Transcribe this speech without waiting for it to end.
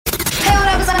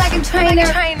Trainer.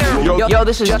 Yo,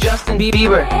 this is Justin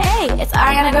Bieber. Hey, it's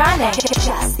Ariana Grande.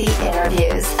 Just the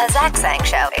Interviews, a Zach Sang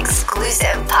Show exclusive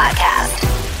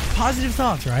podcast. Positive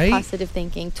thoughts, right? Positive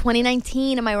thinking.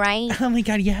 2019, am I right? Oh my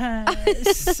God,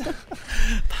 yes.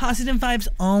 Positive vibes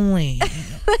only.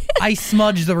 I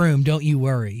smudged the room, don't you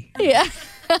worry. Yeah.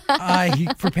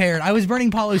 I prepared. I was burning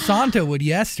Palo Santo wood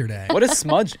yesterday. What is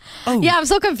smudge? Oh, Yeah, I'm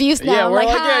so confused now. Yeah, I'm we're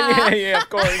like, yeah, of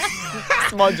course.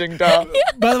 Smudging, duh.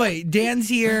 by the way, Dan's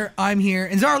here, I'm here,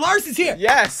 and Zara Larson's here.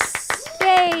 Yes.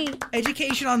 Yay.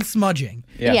 Education on smudging.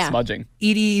 Yeah, Yeah. smudging.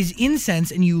 It is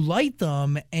incense, and you light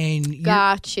them, and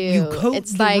Got you. you coat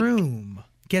It's the like- room.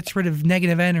 Gets rid of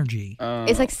negative energy.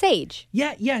 It's like sage.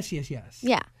 Yes.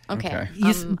 Yeah. Okay. Okay.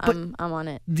 Yes, but I'm on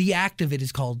it. the act of it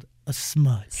is called a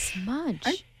smudge.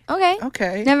 Smudge. Okay.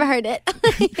 Okay. Never heard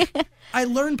it. I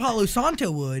learned Palo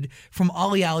Santo wood from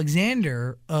Ollie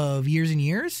Alexander of Years and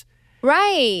Years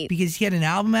Right. because he had an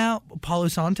album out, Palo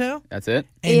Santo. That's it.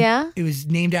 And Yeah. it was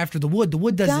named after the wood. The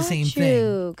wood does the same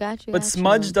thing. Got you. But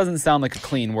smudge doesn't sound like a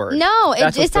clean word. No,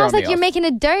 That's it what's sounds throwing like me you're off. making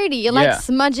it dirty. You're Yeah. like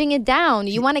smudging it down.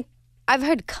 You want to. I've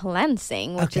heard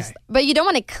cleansing, which is, Okay. but you don't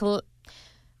want to.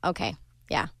 Okay.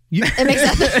 Yeah. You- It makes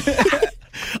sense.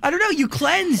 I don't know. You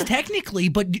cleanse technically,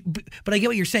 but I get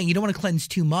what you're saying. You don't want to cleanse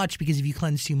too much because if you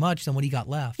cleanse too much, then what do you got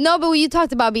left? No, but you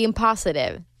talked about being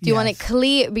positive. Do you want to Yes.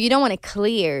 clear? But you don't want to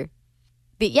clear.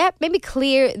 Maybe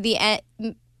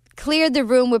clear the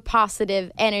room with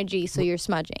positive energy, so you're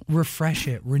smudging. Refresh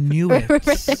it, renew it,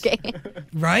 Okay.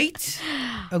 right?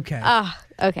 Okay.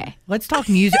 Okay. Let's talk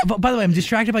music. By the way, I'm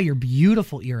distracted by your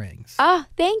beautiful earrings. Oh,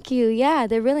 thank you. Yeah,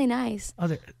 they're really nice. Oh,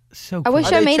 they're so I cool. wish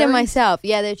Are I they made them cherries? myself.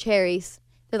 Yeah, they're cherries.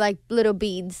 They're like little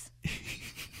beads.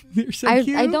 They're so I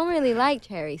cute. don't really like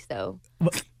cherries though,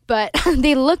 What? but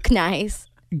they look nice,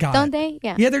 Got don't it. they?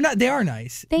 Yeah. Yeah, they're not. They are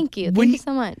nice. Thank you. When Thank you- you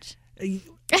so much.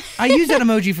 I use that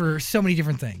emoji for so many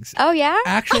different things. Oh yeah.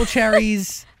 Actual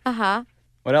cherries,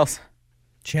 What else?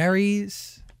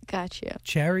 cherries, Got you.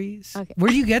 cherries. Okay. Where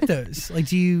do you get those? Like,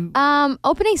 do you?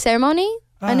 Opening ceremony.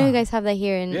 I know Ah. you guys have that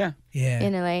here in Yeah. Yeah.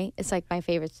 in LA. It's like my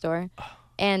favorite store,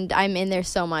 and I'm in there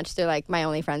so much. They're like my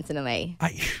only friends in LA.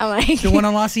 I'm like the one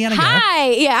on La Cienega. Hi.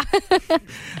 Yeah.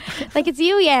 Like it's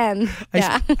you, Yan.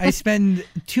 Yeah. I spend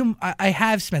I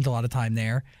have spent a lot of time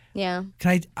there. Yeah.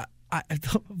 Can I,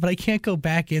 but I can't go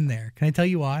back in there. Can I tell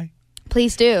you why?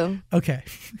 Please do. Okay.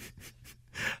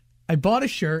 I bought a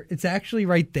shirt. It's actually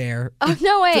right there. Oh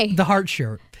no way. The heart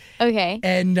shirt. Okay.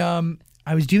 And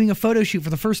I was doing a photo shoot for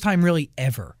the first time really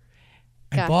ever.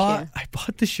 I Gotcha.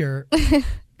 bought the shirt.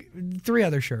 3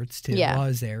 other shirts too Yeah. while I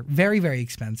was there. Very, very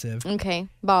expensive. Okay.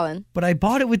 Ballin'. But I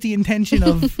bought it with the intention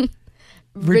of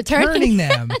returning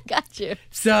them. Got you.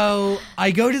 So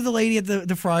I go to the lady at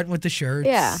the front with the shirts.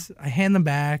 Yeah. I hand them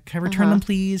back. I return them,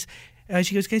 please.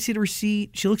 She goes, can I see the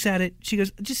receipt? She looks at it. She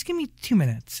goes, just give me 2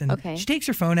 minutes. And Okay. she takes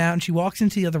her phone out and she walks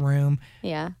into the other room.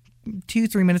 Yeah.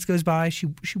 2-3 minutes goes by. She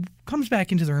comes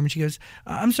back into the room and she goes,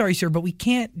 I'm sorry, sir, but we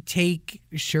can't take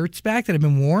shirts back that have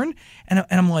been worn. And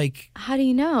I'm like, How do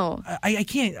you know? I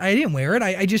can't. I didn't wear it.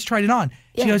 I just tried it on.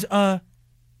 She Yeah. goes,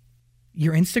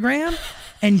 your Instagram?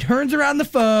 And turns around the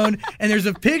phone and there's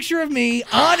a picture of me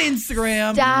on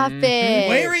Instagram Stop it.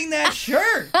 wearing that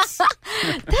shirt.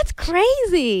 That's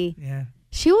crazy. Yeah.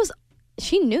 She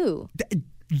knew. It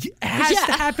has Yeah.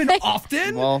 to happen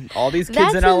often. Well, all these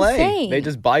kids That's in LA, insane. they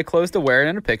just buy clothes to wear it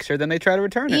in a picture, then they try to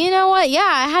return it. You know what? Yeah,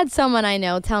 I had someone I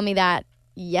know tell me that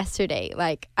yesterday.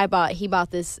 Like he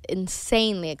bought this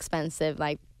insanely expensive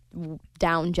like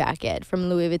down jacket from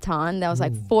Louis Vuitton that was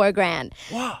like $4,000.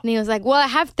 Wow. And he was like, "Well, I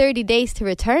have 30 days to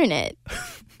return it."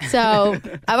 So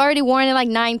I've already worn it like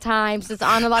 9 times. It's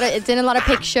in a lot of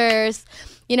pictures,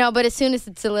 but as soon as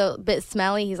it's a little bit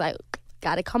smelly, he's like,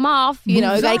 "Gotta come off, you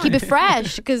Moves gotta keep on. it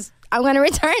fresh because I'm gonna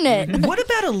return it." What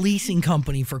about a leasing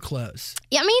company for clothes?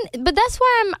 Yeah, I mean, but that's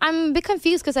why I'm a bit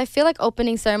confused because I feel like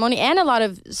opening ceremony and a lot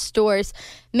of stores,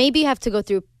 maybe you have to go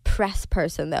through press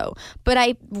person though. But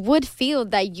I would feel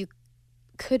that you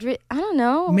could, I don't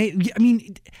know. I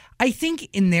mean, I think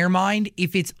in their mind,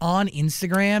 if it's on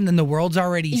Instagram, then the world's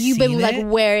already You've seen been like it.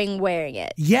 wearing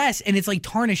it. Yes, and it's like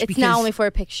tarnished It's because not only for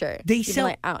a picture. they You've been sell-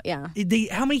 like, oh, yeah.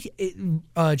 how many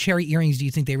cherry earrings do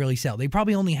you think they really sell? They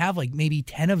probably only have like maybe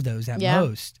 10 of those at Yeah.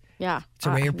 most. Yeah. It's a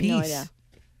I rare have no piece. idea.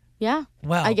 Yeah.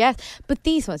 Well, I guess. But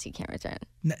these ones you can't return.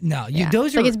 No, Yeah.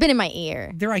 those are like it's been in my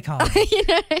ear. they're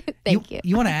iconic. Thank you.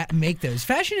 You want to make those.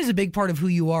 Fashion is a big part of who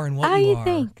you are and what Oh, you you are.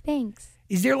 think? Thanks.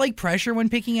 Is there like pressure when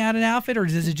picking out an outfit, or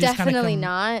does it just kind of Definitely come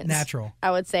not. natural?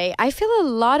 I would say. I feel a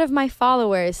lot of my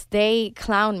followers, they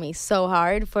clown me so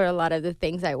hard for a lot of the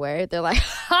things I wear. They're like,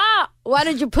 "Ha! Why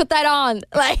did you put that on?"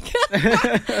 Like,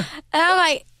 and I'm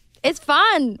like, "It's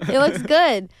fun. It looks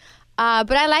good."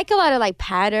 But I like a lot of like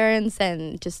patterns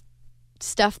and just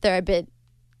stuff that are a bit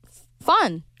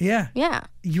fun. Yeah. Yeah.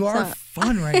 You are So-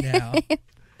 fun right now.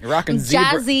 You're rocking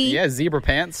zebra. Jazzy. Yeah, zebra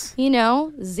pants. You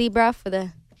know, zebra for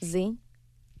the Z.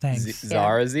 Thanks.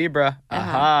 Zara zebra.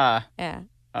 Aha. Yeah.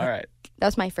 All right. That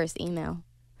was my first email.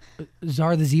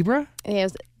 Zara the zebra?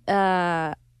 It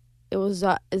was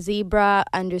zebra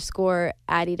 _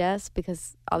 Adidas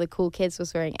because all the cool kids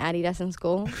was wearing Adidas in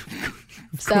school.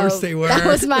 Of course they were. That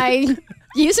was my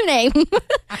username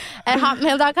at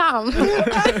hotmail.com.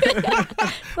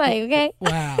 Like, okay.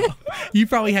 Wow. You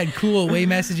probably had cool away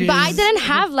messages. But I didn't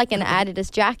have like an Adidas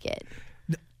jacket.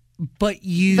 But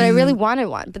But I really wanted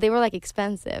one. But they were like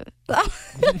expensive.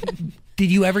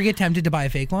 Did you ever get tempted to buy a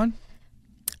fake one?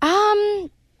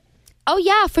 Oh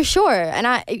yeah, for sure.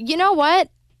 And you know what?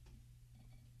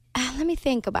 Let me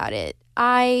think about it.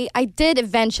 I did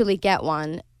eventually get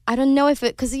one. I don't know if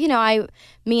it, because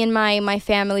me and my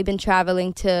family been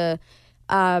traveling to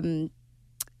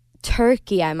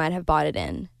Turkey. I might have bought it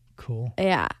in. Cool.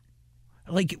 Yeah.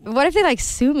 Like, What if they like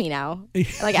sue me now?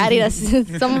 Like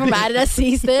Adidas, someone from Adidas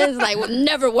sees this, like, will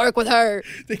never work with her.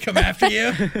 they come after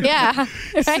you. Yeah,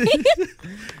 right.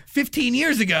 15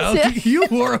 years ago, you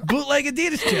wore a bootleg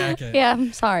Adidas jacket. Yeah,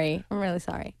 I'm sorry. I'm really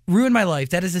sorry. Ruin My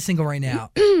Life. That is a single right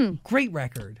now. Great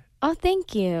record. Oh,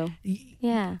 thank you.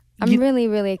 Yeah, I'm really,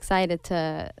 really excited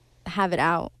to have it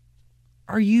out.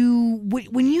 Are you,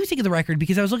 when you think of the record,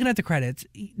 because I was looking at the credits,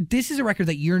 this is a record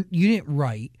that you didn't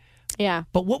write, Yeah.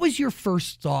 but what was your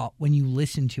first thought when you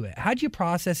listened to it? How'd you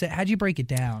process it? How'd you break it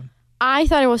down? I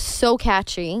thought it was so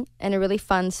catchy and a really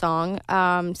fun song.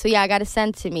 So yeah, I got it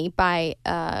sent to me by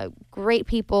great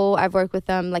people. I've worked with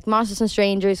them, like Monsters and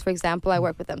Strangers, for example. I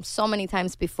worked with them so many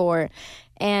times before,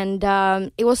 and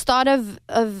it was thought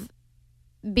of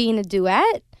being a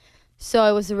duet. So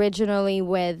it was originally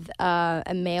with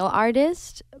a male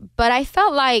artist, but I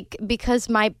felt like because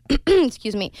my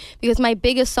because my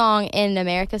biggest song in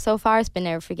America so far has been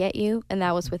 "Never Forget You," and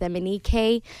that was with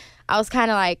MNEK. I was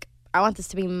kind of like, I want this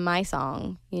to be my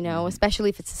song, especially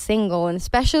if it's a single, and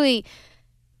especially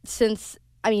since,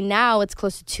 now it's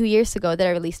close to 2 years ago that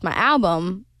I released my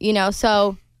album,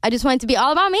 so I just want it to be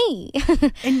all about me.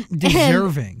 And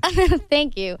deserving.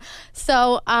 Thank you.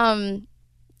 So,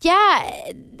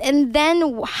 yeah, and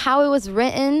then how it was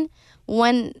written,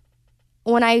 when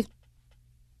I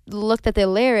looked at the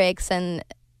lyrics and,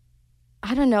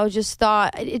 I don't know, just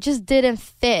thought it just didn't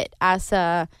fit as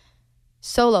a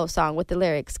solo song with the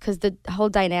lyrics, because the whole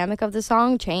dynamic of the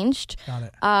song changed. Got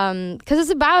it. Because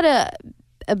it's about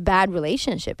a bad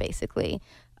relationship, basically,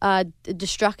 a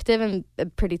destructive and a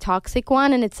pretty toxic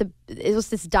one, and it was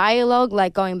this dialogue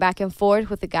like going back and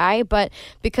forth with the guy, but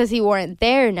because he weren't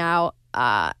there now,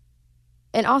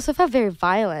 and also felt very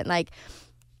violent, like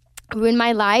ruin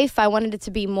my life. I wanted it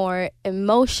to be more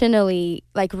emotionally,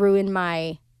 like ruin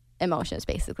my emotions,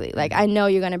 basically. Like, I know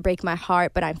you're gonna break my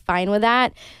heart, but I'm fine with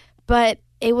that. But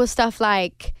it was stuff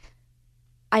like,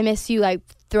 I miss you, like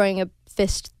throwing a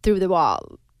fist through the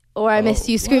wall, or I miss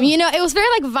you screaming. Wow. It was very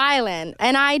like violent,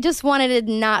 and I just wanted it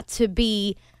not to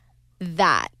be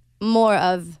that. More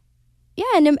of,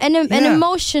 an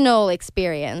emotional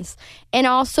experience. And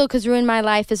also because Ruin My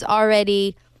Life is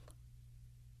already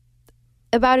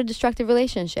about a destructive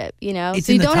relationship, It's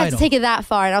so you in the don't have to title. take it that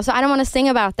far. And also, I don't want to sing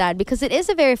about that, because it is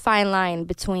a very fine line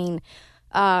between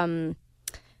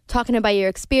talking about your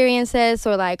experiences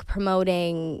or like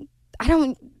promoting, I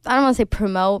don't want to say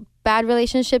promote bad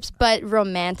relationships, but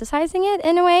romanticizing it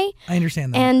in a way. I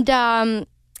understand that. And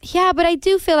but I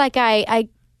do feel like I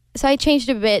changed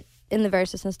a bit in the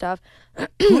verses and stuff.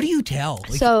 Who do you tell?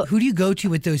 Like, So- who do you go to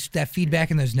with that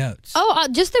feedback and those notes?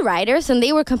 Just the writers, and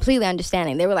they were completely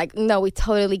understanding. They were like, no, we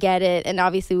totally get it. And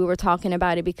obviously we were talking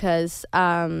about it because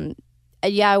I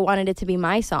wanted it to be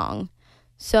my song.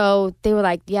 So they were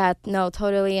like, yeah, no,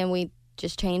 totally, and we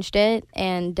just changed it.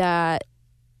 And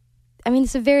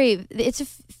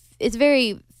it's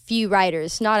very few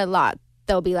writers, not a lot.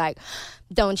 They'll be like,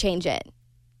 don't change it.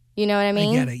 You know what I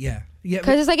mean? I get it, yeah. Yeah,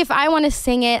 Because it's like, if I want to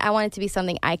sing it, I want it to be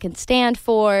something I can stand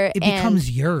for. it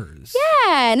becomes yours.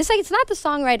 Yeah, and it's like, it's not the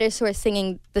songwriters who are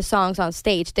singing the songs on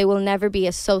stage. They will never be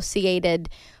associated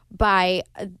by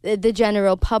the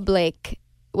general public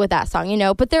with that song,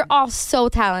 but they're all so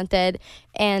talented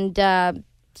and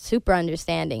super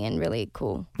understanding and really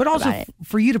cool. But also, about it.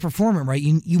 for you to perform it, right,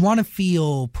 you want to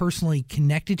feel personally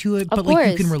connected to it, Of but like you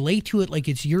course. can relate to it like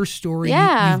it's your story.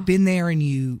 Yeah. You've been there and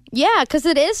you... Yeah, because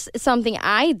it is something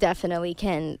I definitely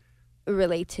can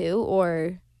relate to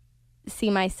or see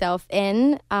myself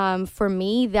in. For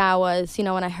me, that was,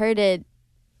 when I heard it,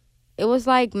 it was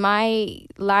like my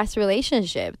last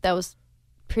relationship that was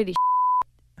pretty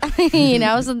You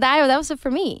know, so that was it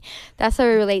for me. That's how it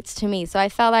relates to me. So I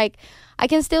felt like I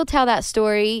can still tell that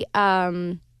story.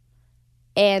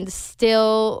 And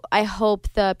still, I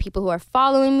hope the people who are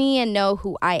following me and know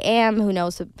who I am, who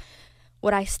knows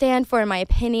what I stand for, in my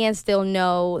opinion, still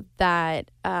know that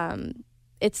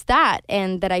it's that,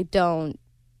 and that I don't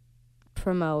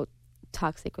promote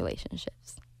toxic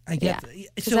relationships. I get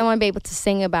because I want to be able to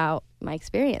sing about my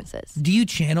experiences. Do you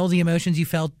channel the emotions you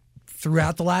felt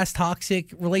throughout the last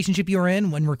toxic relationship you were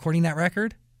in when recording that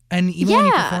record? And even when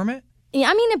you perform it? Yeah,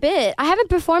 I mean, a bit. I haven't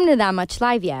performed it that much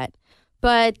live yet.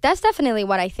 But that's definitely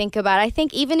what I think about. I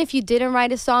think even if you didn't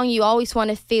write a song, you always want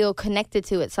to feel connected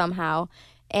to it somehow.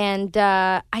 And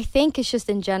I think it's just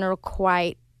in general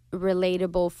quite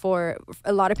relatable for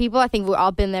a lot of people. I think we've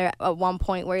all been there at one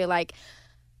point where you're like,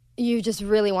 you just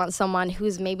really want someone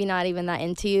who's maybe not even that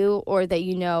into you, or that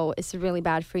you know is really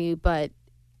bad for you, but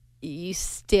you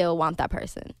still want that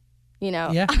person, you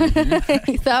know? Yeah.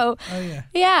 So,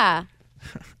 yeah.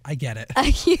 I get it.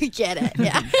 You get it.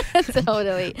 Yeah,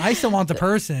 totally. I still want the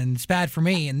person. It's bad for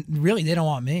me, and really, they don't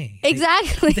want me.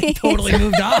 Exactly. They totally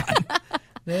moved on.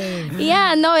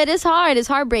 Yeah, no, it is hard. It's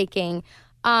heartbreaking.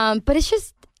 But it's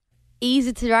just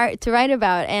easy to write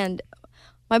about. And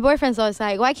my boyfriend's always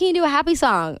like, why can't you do a happy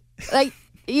song? Like,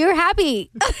 you're happy.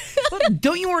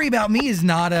 Don't You Worry About Me is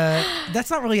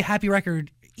that's not really a happy record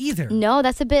either. No,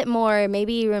 that's a bit more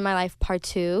maybe You're in My Life Part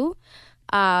 2,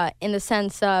 in the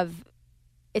sense of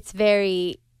it's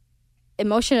very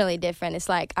emotionally different. It's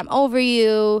like, I'm over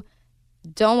you.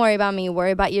 Don't worry about me.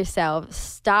 Worry about yourself.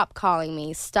 Stop calling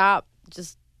me. Stop.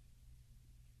 Just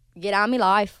get out of my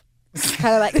life.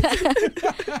 Kind of like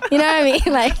that. You know what I mean?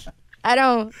 Like, I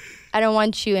don't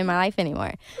want you in my life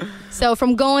anymore. So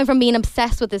from going from being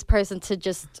obsessed with this person to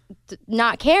just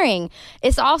not caring,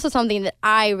 it's also something that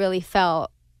I really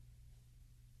felt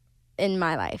in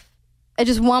my life. At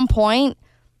just one point,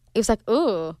 it was like,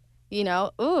 ooh. You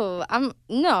know, I'm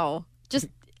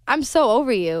so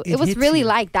over you. It was really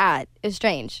like that. It's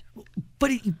strange.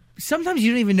 But sometimes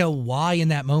you don't even know why in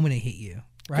that moment it hit you,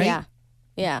 right? Yeah.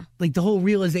 Yeah. Like the whole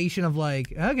realization of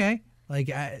like, okay, like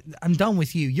I'm done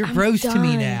with you. You're gross to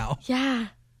me now. Yeah.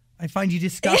 I find you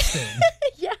disgusting.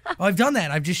 Yeah. Oh, I've done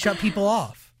that. I've just shut people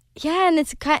off. Yeah, and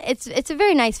it's a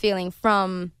very nice feeling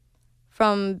from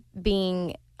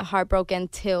being heartbroken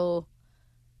till,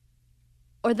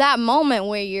 or that moment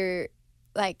where you're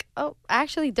like, oh, I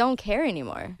actually don't care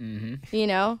anymore. Mm-hmm. You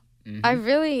know? Mm-hmm. I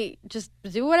really just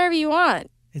do whatever you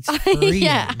want. It's freeing.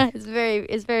 Yeah, it's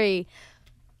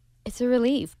a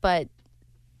relief, but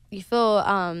you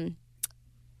feel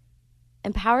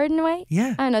empowered in a way.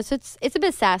 Yeah. I don't know. So it's a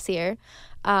bit sassier,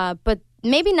 but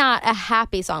maybe not a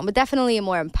happy song, but definitely a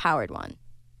more empowered one.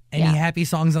 Any happy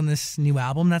songs on this new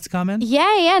album that's coming?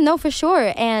 Yeah, no, for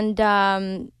sure.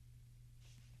 And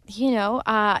you know,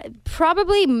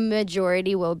 probably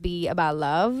majority will be about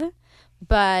love,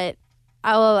 but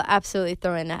I will absolutely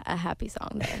throw in a happy song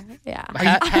there. Yeah.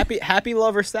 Happy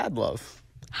love or sad love?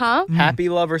 Huh? Happy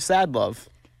love or sad love?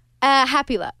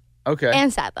 Happy love. Okay.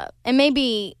 And sad love. And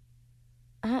maybe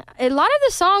a lot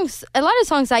of songs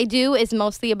I do is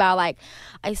mostly about like,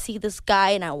 I see this guy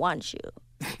and I want you.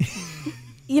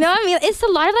 You know what I mean? It's a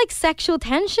lot of like sexual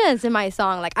tensions in my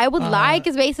song. Like, I would like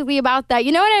is basically about that.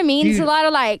 You know what I mean? Dude, it's a lot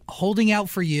of like, holding out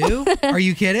for you. Are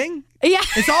you kidding? Yeah.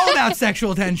 It's all about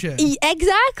sexual tension.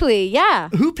 Exactly. Yeah.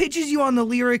 Who pitches you on the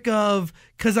lyric of,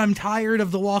 "'Cause I'm tired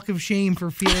of the walk of shame for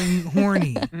feeling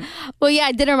horny"? Well, yeah,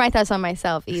 I didn't write that song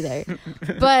myself either.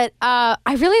 But I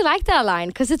really like that line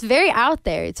because it's very out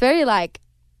there. It's very like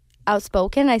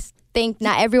outspoken. I think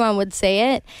not everyone would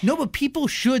say it. No, but people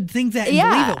should think that and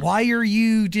believe it. Why are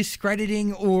you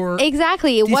discrediting or...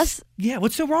 Exactly. what's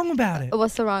so wrong about it?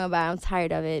 What's so wrong about it? I'm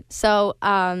tired of it. So,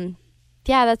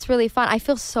 yeah, that's really fun. I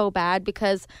feel so bad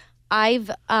because I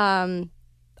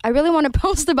really want to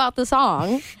post about the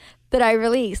song that I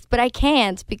released, but I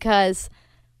can't because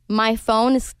my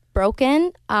phone is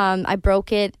broken. I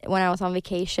broke it when I was on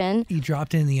vacation. You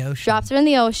dropped it in the ocean. Dropped it in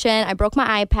the ocean. I broke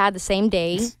my iPad the same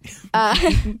day.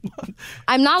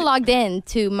 I'm not logged in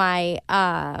to my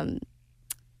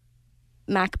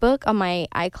MacBook on my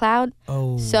iCloud.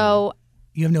 Oh. So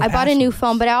you have no I bought a new passwords.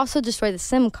 phone, but I also destroyed the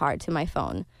SIM card to my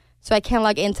phone. So I can't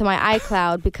log into my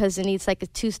iCloud because it needs like a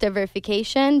 2-step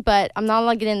verification, but I'm not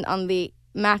logging in on the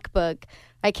MacBook.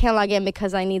 I can't log in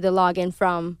because I need the login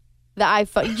from the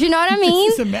iPhone. Do you know what I mean?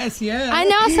 It's a mess, yeah. I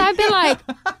know. So I've been like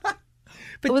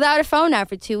without a phone now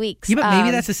for 2 weeks. Yeah, but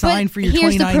maybe that's a sign for your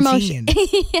here's 2019. The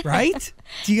promotion. Yeah. Right?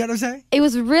 Do you got what I'm saying? It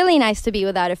was really nice to be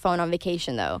without a phone on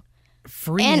vacation, though.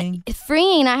 Freeing. And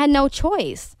freeing. I had no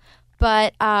choice.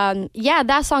 But yeah,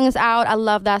 that song is out. I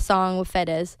love that song with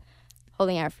Fedez.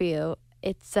 holding out for you.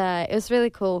 It was really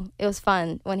cool. It was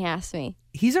fun when he asked me.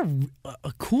 He's a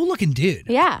cool looking dude.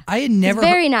 Yeah. I had never He's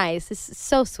very nice. It's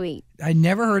so sweet. I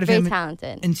never heard of Very him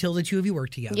talented. until the two of you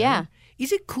worked together. Yeah.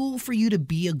 Is it cool for you to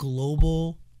be a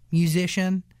global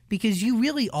musician? Because you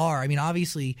really are. I mean,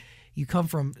 obviously, you come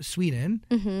from Sweden,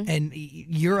 and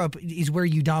Europe is where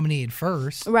you dominated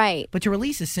first. Right. But to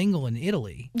release a single in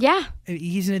Italy, Yeah.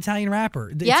 he's an Italian rapper.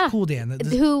 It's Yeah. cool, Dan.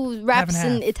 Who raps half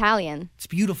and in half. Italian. It's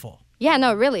beautiful. Yeah,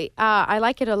 no, really. I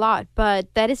like it a lot,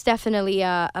 but that is definitely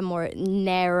a more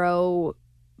narrow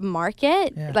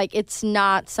market. Yeah. Like, it's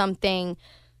not something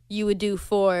you would do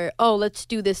for, let's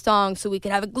do this song so we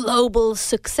could have a global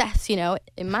success, you know.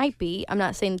 It might be. I'm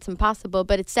not saying it's impossible,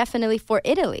 but it's definitely for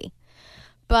Italy.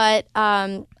 But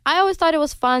I always thought it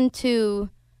was fun to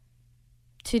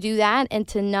do that and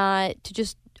to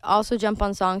just also jump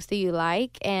on songs that you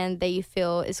like and that you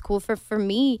feel is cool. For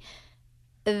me,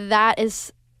 that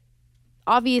is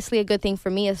obviously a good thing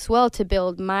for me as well, to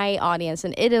build my audience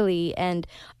in Italy. And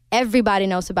everybody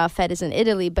knows about Fedez in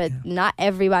Italy, but not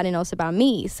everybody knows about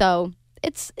me. So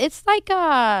it's like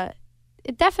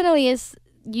it definitely is,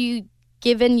 you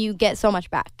get so much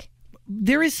back.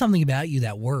 There is something about you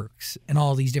that works in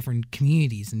all these different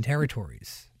communities and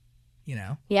territories. You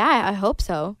know? Yeah, I hope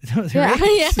so. There Yeah,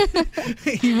 is.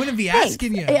 He wouldn't be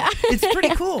asking you. Yeah. It's pretty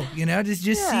cool, you know, to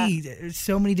just see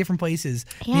so many different places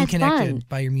being it's connected fun.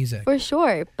 by your music. For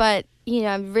sure. But,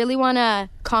 I really want to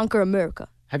conquer America.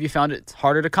 Have you found it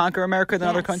harder to conquer America than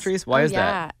other Yes. countries? Why is that?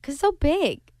 Yeah, because it's so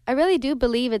big. I really do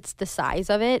believe it's the size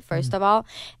of it, first of all.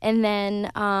 And then,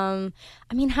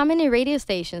 how many radio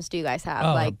stations do you guys have?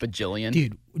 Oh, A bajillion.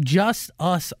 Dude, just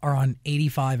us are on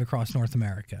 85 across North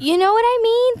America. You know what I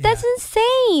mean? That's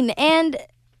insane. And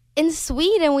in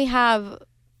Sweden, we have,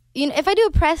 if I do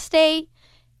a press day,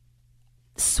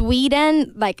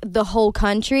 Sweden, like the whole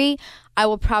country, I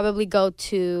will probably go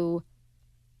to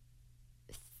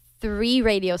 3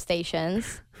 radio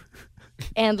stations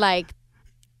and like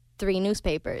 3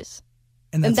 newspapers.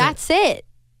 And And that's it.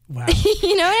 Wow.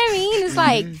 You know what I mean? It's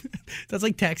like, That's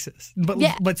like Texas, but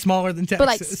Yeah. but smaller than but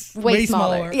like Texas. way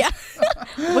smaller. Yeah.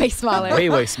 Way smaller. Way,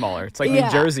 way smaller. It's like Yeah.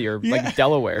 New Jersey or like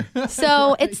Delaware.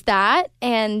 So it's that,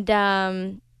 and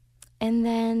then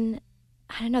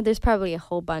I don't know. There's probably a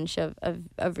whole bunch of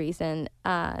reason.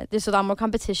 There's a lot more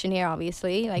competition here,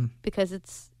 obviously, like because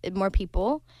it's more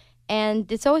people, and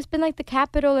it's always been like the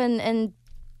capital and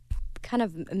kind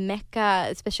of mecca,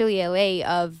 especially LA,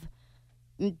 of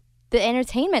the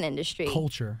entertainment industry.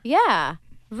 Culture. Yeah,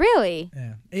 really,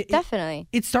 Yeah. definitely.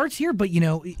 It starts here, but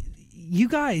you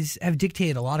guys have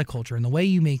dictated a lot of culture and the way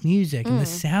you make music and the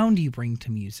sound you bring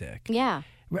to music. Yeah.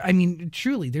 I mean,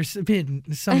 truly, there's been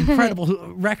some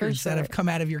incredible records that have come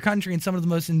out of your country and some of the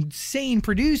most insane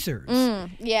producers.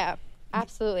 Yeah,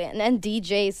 absolutely. And then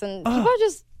DJs and people are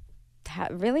just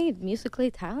really musically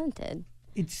talented.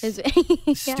 It's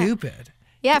Yeah. stupid.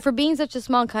 Yeah, for being such a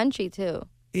small country too.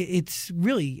 It's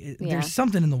really, Yeah. there's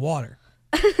something in the water.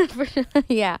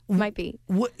 Yeah, might be.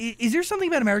 What, is there something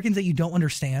about Americans that you don't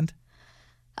understand?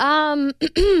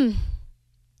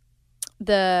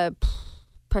 The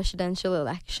presidential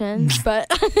election, but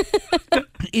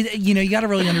You got to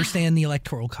really understand the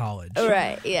Electoral College.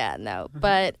 right, yeah, no,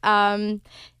 but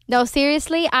no,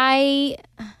 seriously, I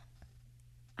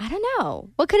don't know.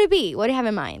 What could it be? What do you have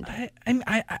in mind?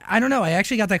 I don't know. I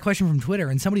actually got that question from Twitter,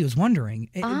 and somebody was wondering.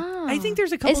 I think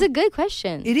there's a couple. It's a good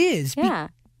question. It is. Yeah.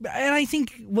 And I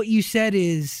think what you said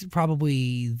is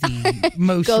probably the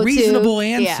most Go-to. reasonable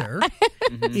Yeah. answer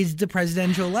is the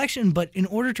presidential election. But in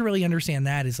order to really understand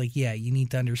that is like, you need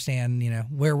to understand,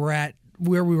 where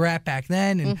we were at back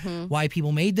then and why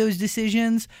people made those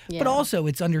decisions. Yeah. But also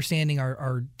it's understanding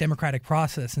our democratic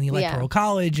process and the Electoral Yeah.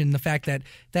 College and the fact that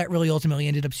really ultimately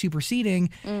ended up superseding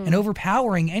and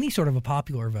overpowering any sort of a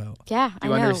popular vote. Yeah, Do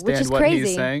you I know, which understand is what crazy.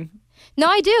 he's saying? No,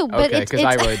 I do, but Okay, it's because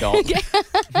I really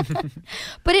don't.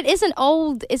 But it is an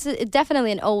old. It's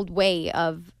definitely an old way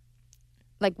of,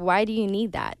 like, why do you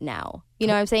need that now? You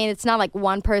know what I'm saying? It's not like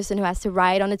one person who has to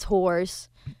ride on its horse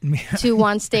to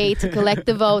one state to collect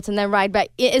the votes and then ride back.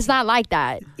 It's not like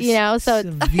that, So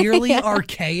Severely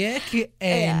archaic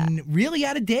and really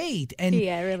out of date, and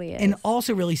yeah, it really is. and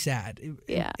also really sad.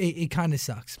 Yeah. It kind of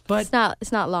sucks, but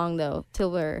It's not long though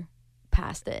till we're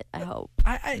past it. I hope.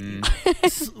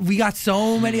 we got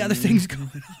so many other things going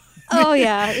on. Oh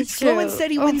yeah, it's Slow true. and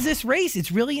Steady wins this race.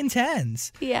 It's really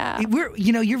intense. Yeah.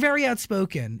 You're very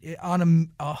outspoken on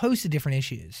a host of different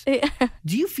issues.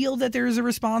 Do you feel that there is a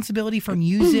responsibility for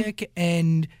music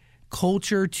and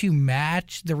culture to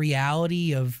match the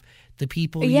reality of the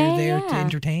people you're there to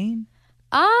entertain?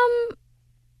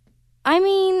 I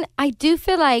mean, I do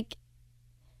feel like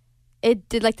it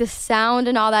did, like the sound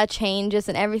and all that changes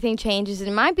and everything changes.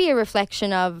 It might be a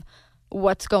reflection of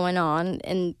what's going on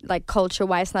and like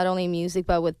culture-wise, not only music,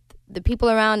 but with the people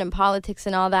around and politics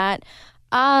and all that.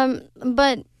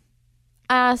 But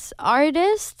as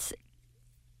artists,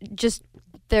 just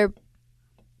they're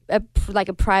like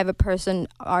a private person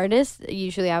artist.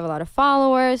 Usually have a lot of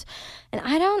followers, and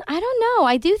I don't know.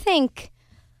 I do think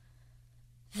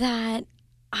that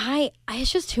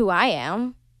it's just who I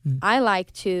am. I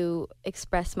like to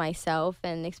express myself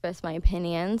and express my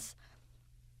opinions,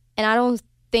 and I don't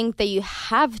think that you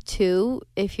have to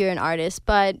if you're an artist,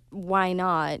 but why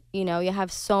not? You know, you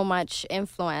have so much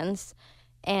influence,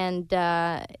 and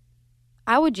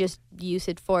I would just use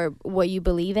it for what you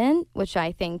believe in, which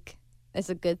I think is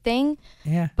a good thing.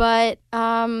 Yeah. But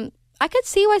I could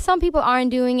see why some people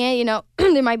aren't doing it. You know,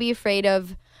 they might be afraid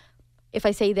of, if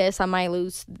I say this, I might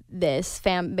lose this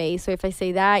fan base, or if I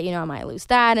say that, you know, I might lose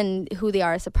that, and who they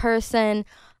are as a person.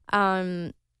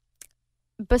 But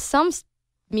some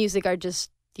music are just,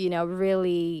 you know,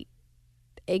 really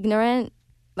ignorant.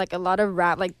 Like a lot of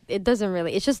rap, like it doesn't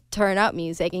really, it's just turn up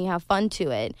music and you have fun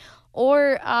to it.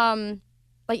 Or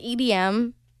like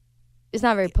EDM is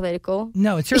not very political.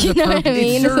 No, it serves You a know what purpose. I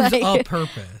mean? It serves Like- a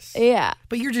purpose. Yeah.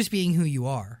 But you're just being who you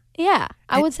are. Yeah,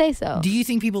 I would say so. Do you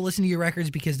think people listen to your records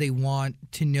because they want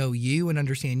to know you and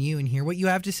understand you and hear what you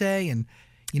have to say and,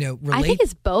 you know, relate? I think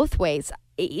it's both ways.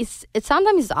 It's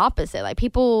sometimes it's opposite. Like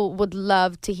people would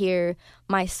love to hear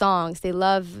my songs. They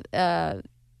love, my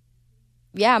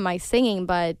singing,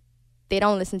 but they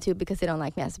don't listen to it because they don't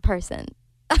like me as a person.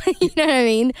 You know what I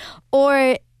mean?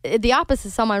 Or the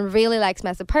opposite. Someone really likes me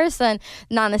as a person,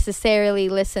 not necessarily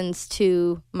listens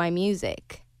to my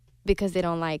music because they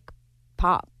don't like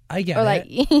pop. I get Or it. like,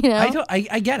 you know?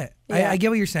 I get it. Yeah. I get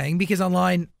what you're saying because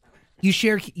online you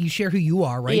share who you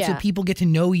are, right? So Yeah. people get to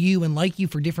know you and like you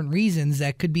for different reasons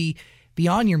that could be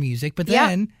beyond your music. But Yeah.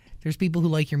 then there's people who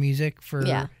like your music for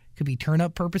Yeah. could be turn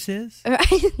up purposes.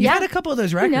 You've You've had a couple of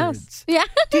those Who knows? records. Yeah.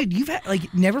 Dude, you've had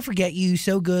like Never Forget You,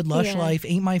 So Good, Lush Yeah. Life,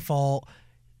 Ain't My Fault.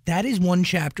 That is one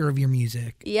chapter of your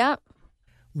music. Yep.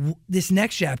 This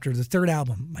next chapter, the third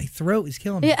album, my throat is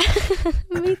killing me. Yeah.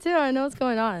 Me too. I know what's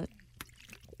going on.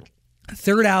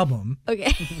 Third album,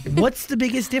 Okay. what's the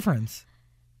biggest difference?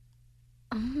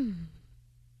 It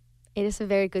is a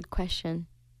very good question.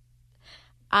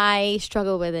 I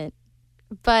struggle with it.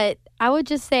 But I would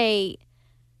just say,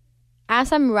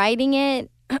 as I'm writing it,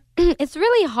 it's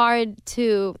really hard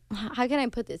to, how can I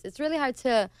put this? It's really hard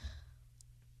to,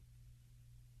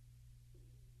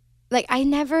 like,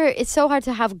 it's so hard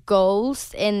to have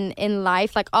goals in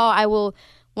life. Like, oh, I will,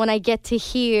 when I get to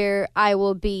here, I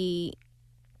will be,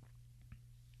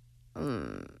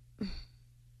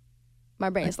 my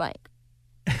brain is like,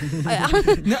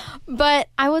 but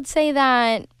I would say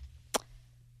that,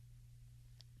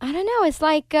 I don't know, it's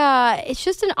like it's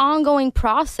just an ongoing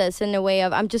process in a way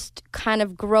of I'm just kind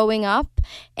of growing up.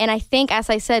 And I think, as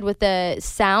I said, with the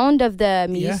sound of the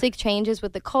music changes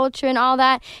with the culture and all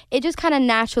that, it just kind of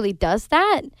naturally does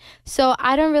that. So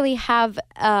I don't really have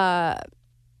a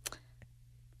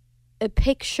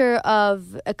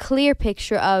clear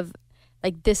picture of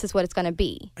like, this is what it's going to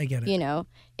be. I get it. You know,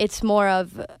 it's more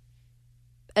of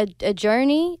a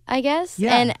journey, I guess.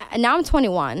 Yeah. And now I'm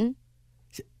 21.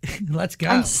 Let's go.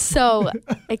 I'm so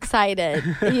excited.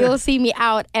 You'll see me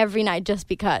out every night just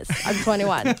because I'm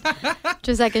 21.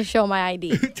 Just so I can show my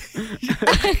ID.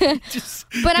 Just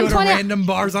But go I'm to 20. random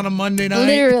bars on a Monday night.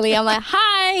 Literally, I'm like,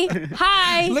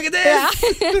 hi. Look at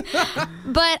this. Yeah.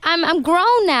 But I'm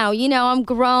grown now. You know, I'm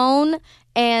grown.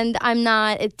 And I'm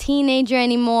not a teenager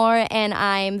anymore. And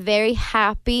I'm very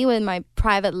happy with my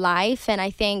private life. And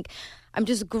I think I'm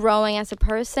just growing as a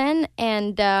person.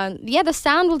 And the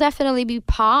sound will definitely be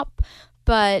pop,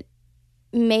 but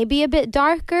maybe a bit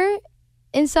darker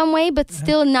in some way, but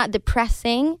still not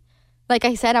depressing. Like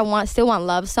I said, still want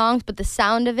love songs, but the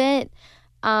sound of it,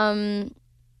 and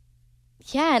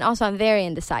also I'm very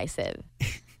indecisive.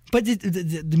 But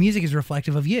the music is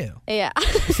reflective of you. Yeah.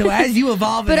 So as you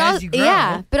evolve and as you grow.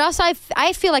 Yeah, but also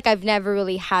I feel like I've never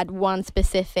really had one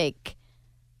specific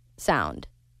sound.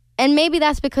 And maybe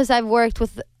that's because I've worked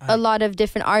with a lot of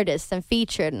different artists and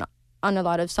featured on a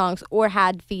lot of songs or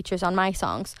had features on my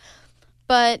songs.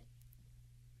 But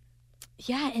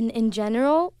yeah, in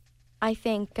general, I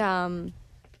think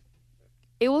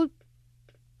it will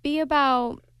be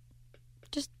about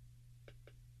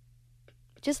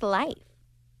just life.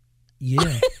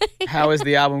 Yeah. How is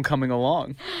the album coming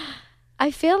along? I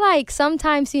feel like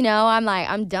sometimes, I'm like,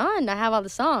 I'm done. I have all the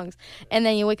songs. And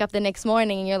then you wake up the next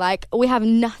morning and you're like, we have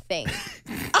nothing.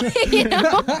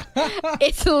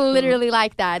 It's literally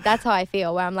like that. That's how I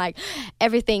feel, where I'm like,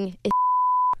 everything is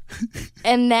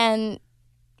and then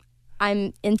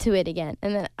I'm into it again.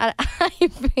 And then I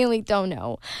really don't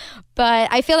know.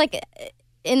 But I feel like,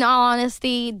 in all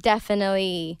honesty,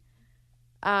 definitely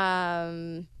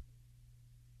over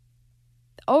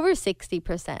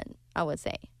 60%, I would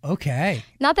say. Okay.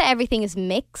 Not that everything is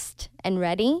mixed and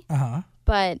ready,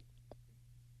 but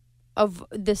of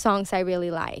the songs I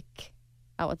really like,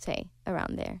 I would say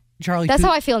around there. Charlie, that's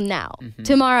how I feel now. Mm-hmm.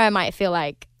 Tomorrow I might feel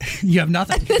like you have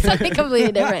nothing. Something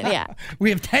completely different. Yeah.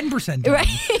 We have 10% done.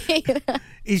 Right.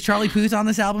 Is Charlie Puth on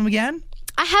this album again?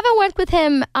 I haven't worked with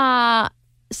him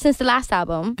since the last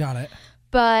album. Got it.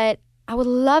 But I would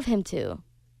love him to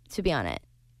be on it.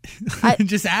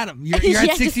 Just add him. You're at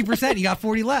 60%. You got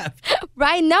 40 left.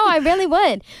 Right. No, I really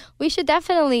would. We should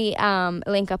definitely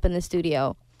link up in the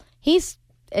studio. He's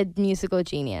a musical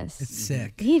genius. It's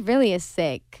sick. He really is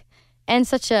sick. And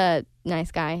such a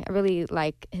nice guy. I really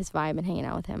like his vibe and hanging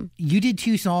out with him. You did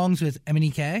 2 songs with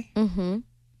MNEK? Mm-hmm.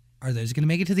 Are those going to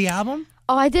make it to the album?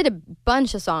 Oh, I did a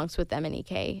bunch of songs with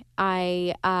MNEK.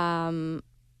 I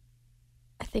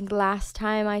think last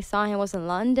time I saw him was in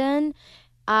London.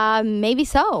 Maybe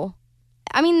so.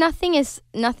 I mean, nothing is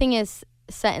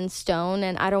set in stone,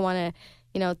 and I don't want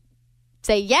to,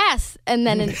 say yes, and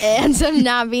then it ends up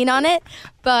not being on it.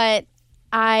 But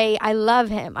I love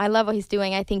him. I love what he's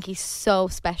doing. I think he's so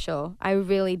special. I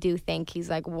really do think he's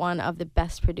like one of the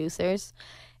best producers,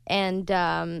 and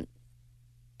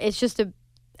it's just a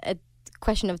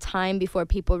question of time before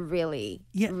people really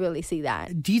see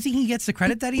that. Do you think he gets the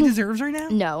credit that he deserves right now?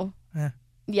 No.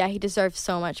 Yeah, he deserves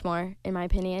so much more, in my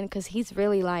opinion, because he's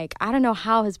really like, I don't know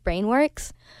how his brain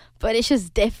works, but it's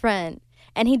just different.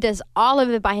 And he does all of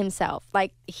it by himself.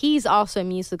 Like, he's also a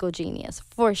musical genius,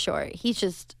 for sure. He's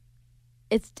just,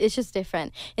 it's just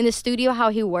different. In the studio, how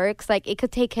he works, like, it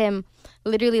could take him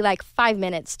literally like 5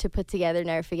 minutes to put together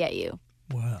Never Forget You.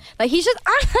 Wow. Like, he's just,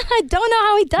 I don't know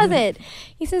how he does it.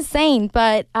 He's insane.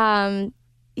 But,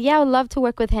 yeah, I would love to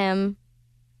work with him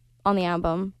on the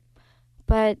album.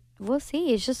 But we'll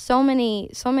see. It's just so many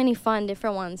fun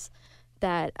different ones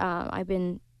that I've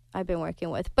been working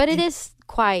with. But it is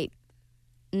quite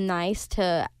nice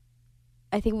to,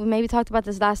 I think we maybe talked about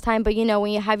this last time, but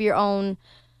when you have your own,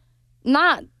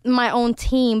 not my own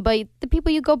team, but the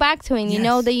people you go back to and you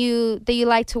know that you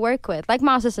like to work with, like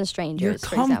Mouses and Strangers. You're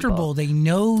comfortable. They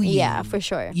know you. Yeah, for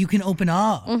sure. You can open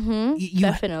up. Mm-hmm,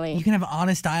 definitely. You can have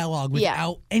honest dialogue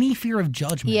without any fear of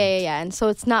judgment. Yeah. And so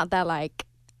it's not that like,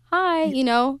 hi,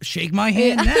 shake my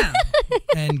hand now,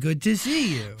 and good to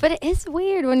see you. But it is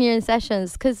weird when you're in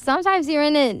sessions, because sometimes you're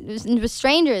in it with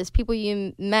strangers, people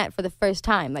you met for the first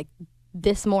time, like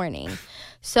this morning.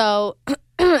 So,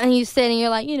 and you sit and you're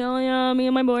like, yeah, me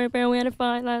and my boyfriend, we had a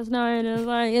fight last night. And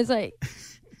it's like,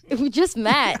 we just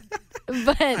met.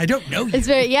 But I don't know you. It's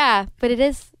but it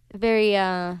is very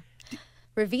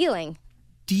revealing.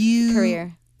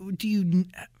 Career.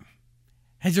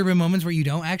 Has there been moments where you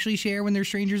don't actually share when there's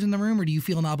strangers in the room, or do you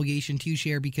feel an obligation to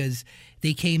share because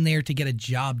they came there to get a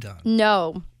job done?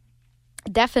 No.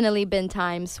 Definitely been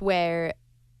times where,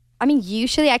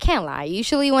 usually, I can't lie.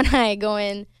 Usually when I go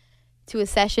in to a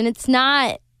session, it's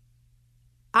not,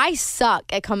 I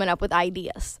suck at coming up with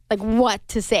ideas, like what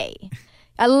to say.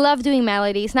 I love doing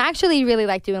melodies, and I actually really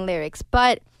like doing lyrics,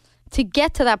 but to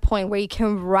get to that point where you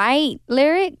can write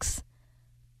lyrics,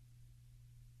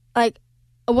 like,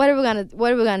 what are we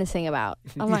gonna sing about?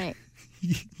 I'm like,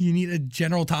 you need a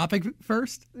general topic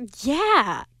first.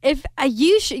 Yeah, if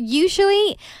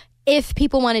usually if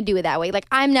people want to do it that way, like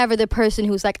I'm never the person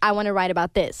who's like, I want to write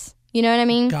about this. You know what I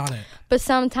mean? Got it. But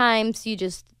sometimes you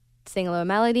just sing a little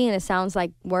melody and it sounds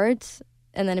like words,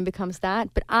 and then it becomes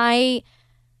that. But I'm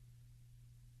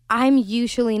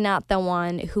usually not the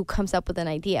one who comes up with an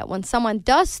idea. When someone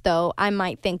does, though, I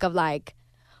might think of like,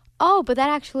 oh, but that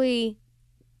actually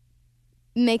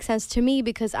makes sense to me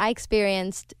because I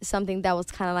experienced something that was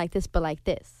kind of like this, but like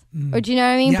this. Or do you know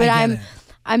what I mean? Yeah, but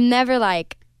I'm never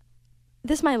like,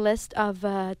 this is my list of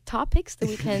topics that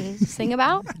we can sing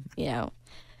about.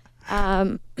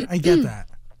 I get that.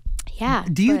 Yeah.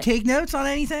 Do you take notes on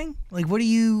anything? Like, what do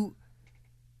you?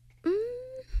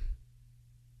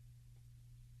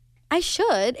 I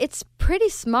should. It's pretty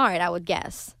smart, I would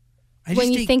guess.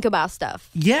 When you think about stuff.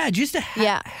 Yeah, just to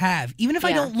have. Even if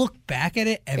I don't look back at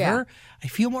it ever, I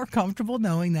feel more comfortable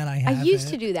knowing that I have I used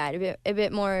to do that a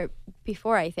bit more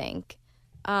before, I think.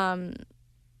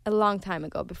 A long time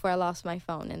ago, before I lost my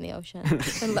phone in the ocean.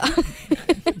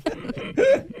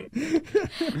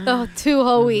 Oh, 2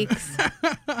 whole weeks.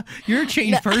 You're a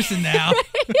changed person now.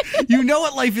 You know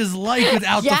what life is like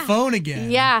without the phone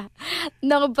again. Yeah.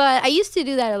 No, but I used to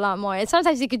do that a lot more. And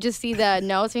sometimes you could just see the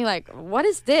notes and you're like, what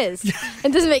is this?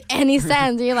 It doesn't make any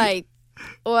sense. And you're like,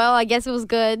 well, I guess it was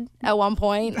good at one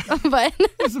point. But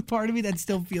there's a part of me that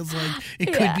still feels like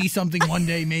it could be something one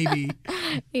day, maybe.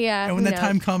 Yeah. And when that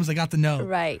time comes, I got the note.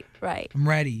 Right. I'm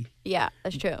ready. Yeah,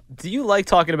 that's true. Do you like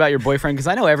talking about your boyfriend? Because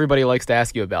I know everybody likes to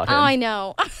ask you about him. Oh, I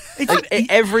know. Like,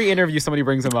 every interview, somebody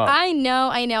brings him up. I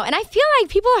know. And I feel like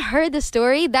people have heard the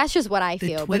story. That's just what I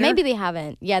feel. But maybe they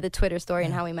haven't. Yeah, the Twitter story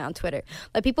and how we met on Twitter.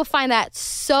 Like, people find that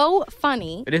so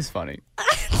funny. It is funny.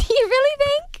 Do you really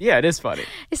think? Yeah, it is funny.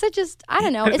 It's just, I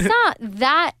don't know. It's not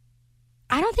that,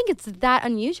 I don't think it's that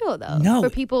unusual, though. No. For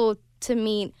people to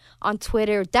meet on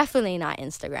Twitter, definitely not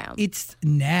Instagram. It's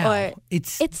now. Or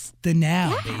it's the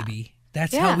now, baby.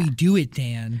 That's how we do it,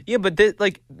 Dan. Yeah, but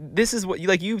this is what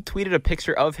you tweeted a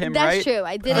picture of him, That's right? true.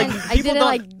 I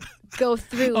didn't go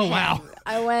through Oh, him. wow.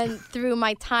 I went through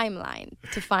my timeline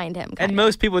to find him. And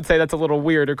most people would say that's a little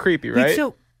weird or creepy, right? Wait,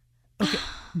 so, okay.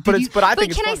 But I think But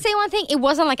it's can I funny. say one thing? It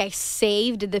wasn't like I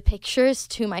saved the pictures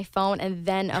to my phone and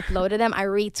then uploaded them. I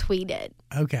retweeted.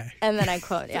 Okay. And then I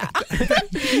quote, yeah. That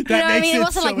You know what I makes mean? It it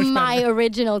wasn't so like much my better.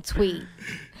 original tweet.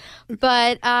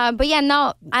 But yeah,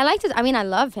 no, I like to, I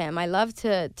love him. I love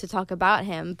to talk about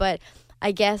him. But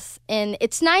I guess, and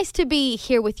it's nice to be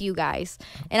here with you guys.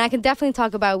 And I can definitely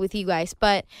talk about it with you guys.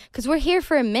 But because we're here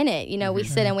for a minute, you know, we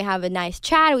sit and we have a nice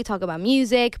chat. We talk about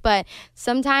music. But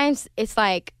sometimes it's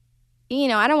like, you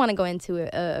know, I don't want to go into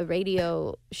a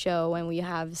radio show when we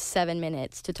have 7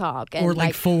 minutes to talk. And Or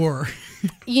like 4.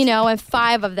 You know, and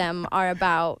 5 of them are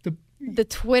about the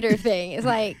Twitter thing. It's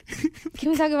like, can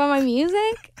we talk about my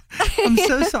music? I'm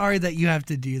so sorry that you have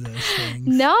to do those things.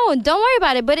 No, don't worry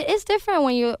about it. But it is different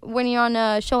when you're on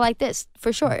a show like this,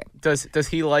 for sure. Does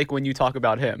he like when you talk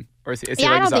about him? Or is he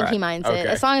Yeah, like, I don't it's think all he right? minds Okay. it.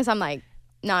 As long as I'm like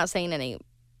not saying any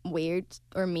weird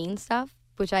or mean stuff,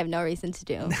 which I have no reason to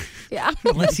do. Yeah.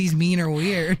 Unless he's mean or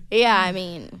weird. Yeah, I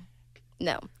mean,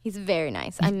 no, he's very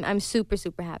nice. I'm super,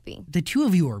 super happy. The two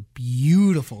of you are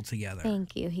beautiful together.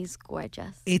 Thank you. He's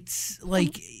gorgeous. It's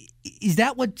like, is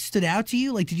that what stood out to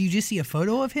you? Like, did you just see a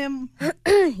photo of him?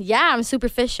 Yeah, I'm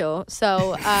superficial.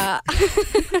 So,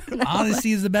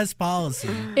 Honesty is the best policy.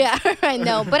 yeah, I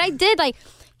know. But I did, like,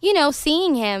 you know,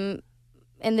 seeing him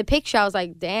in the picture, I was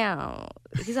like, damn,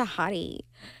 he's a hottie.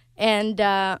 And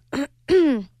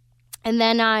and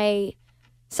then I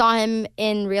saw him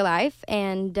in real life,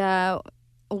 and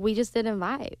we just didn't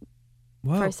vibe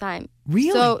Whoa. first time.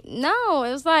 Really? So, no,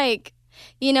 it was like,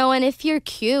 you know, and if you're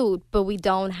cute, but we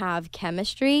don't have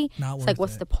chemistry, Not it's like, worth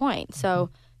what's it. the point? So,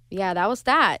 yeah, that was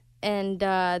that. And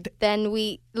then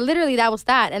that was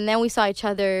that. And then we saw each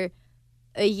other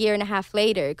a year and a half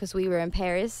later because we were in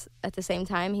Paris at the same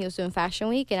time. He was doing Fashion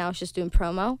Week, and I was just doing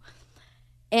promo.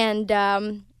 And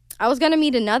I was going to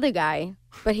meet another guy,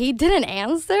 but he didn't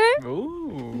answer.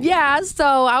 Ooh. Yeah,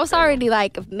 so I was already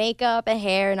like makeup and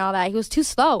hair and all that. He was too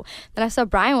slow. Then I saw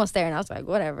Brian was there, and I was like,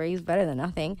 whatever, he's better than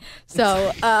nothing.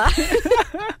 So,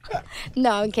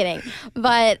 no, I'm kidding.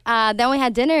 But then we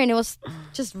had dinner, and it was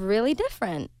just really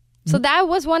different. So that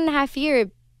was 1.5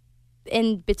 years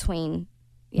in between.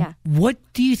 Yeah. What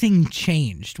do you think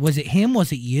changed? Was it him?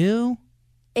 Was it you?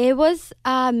 It was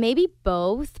maybe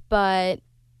both, but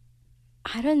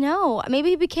I don't know. Maybe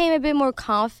he became a bit more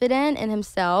confident in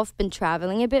himself, been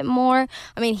traveling a bit more.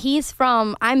 I mean,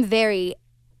 I'm very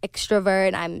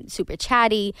extrovert. I'm super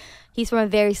chatty. He's from a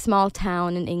very small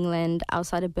town in England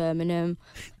outside of Birmingham.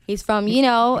 He's from,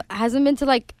 hasn't been to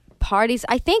like parties.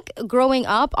 I think growing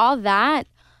up, all that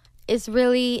is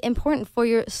really important for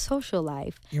your social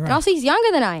life. You're right. And also, he's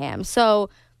younger than I am. So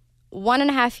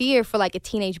 1.5 years for like a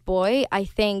teenage boy, I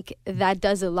think that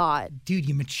does a lot. Dude,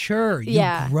 you mature. You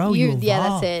grow. You evolve. Yeah,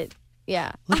 that's it.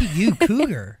 Yeah. Look at you,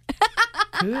 cougar.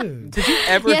 Dude. Did you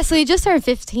ever? Yeah, so he just turned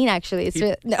 15, actually. It's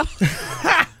really, no.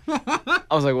 I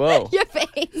was like, whoa. Your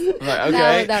face. I'm like,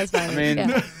 okay. That was funny. I mean,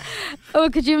 Yeah. Oh,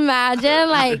 could you imagine?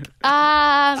 Like,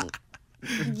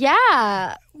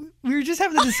 yeah. We were just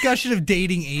having a discussion of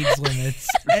dating age limits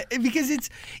because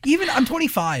I'm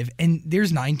 25 and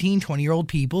there's 19, 20-year-old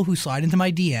people who slide into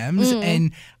my DMs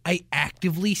and I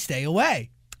actively stay away.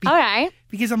 All right.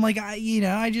 Because I'm like,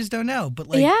 I just don't know. But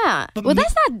like, Yeah. but Well,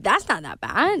 that's not that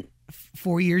bad.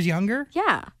 4 years younger?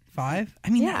 Yeah. 5? I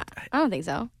mean, Yeah. I don't think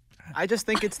so. I just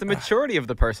think it's the maturity of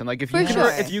the person. Like if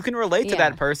you can relate to Yeah.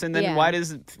 that person, then Yeah. why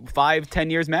does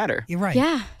 5-10 years matter? You're right.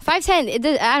 Yeah,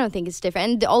 5'10". I don't think it's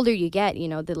different. And the older you get,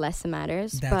 the less it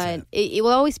matters. That's but it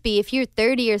will always be, if you're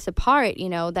 30 years apart,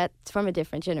 that's from a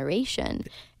different generation.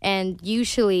 And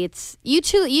usually it's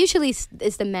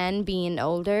the men being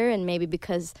older, and maybe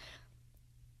because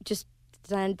just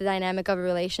the dynamic of a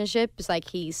relationship is like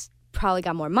he's probably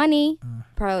got more money,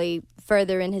 probably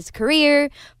further in his career,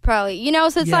 probably, so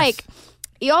it's Yes. like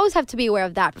you always have to be aware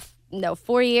of that. No,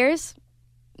 4 years,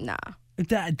 nah.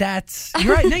 That's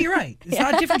you're right. No, you're right. It's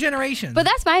not different generations. But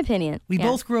that's my opinion. we Yeah.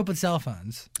 both grew up with cell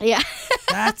phones. Yeah.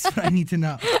 That's what I need to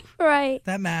know. Right.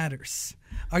 That matters.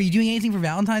 Are you doing anything for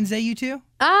Valentine's Day, you two?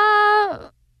 No,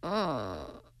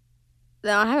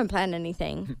 I haven't planned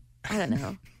anything. I don't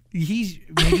know.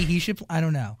 Maybe he should. I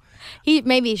don't know.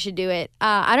 Maybe he should do it.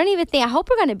 I don't even think. I hope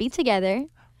we're gonna be together.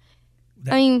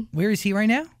 I mean, Where is he right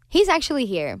now? he's actually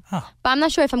here, Huh. but I'm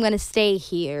not sure if I'm gonna stay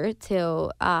here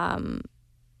till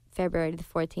February the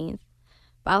 14th.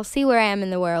 But I'll see where I am in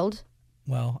the world.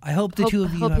 Well, I hope the two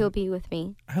of you. Hope have, he'll be with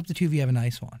me. I hope the two of you have a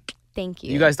nice one. Thank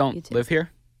you. You guys You don't too. live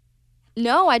here?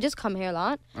 No, I just come here a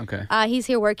lot. Okay. He's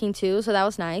here working too, so that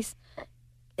was nice.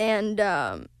 And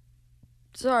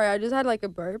sorry, I just had like a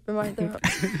burp in my throat.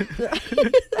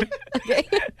 Okay.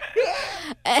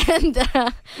 And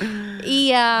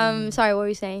sorry, what were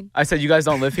you saying? I said you guys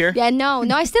don't live here? Yeah, no,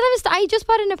 I still haven't. I just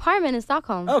bought an apartment in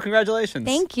Stockholm. Oh, congratulations.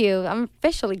 Thank you. I'm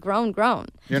officially grown.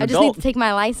 You're an I just adult. need to take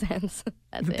my license.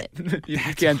 That's it.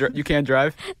 you can't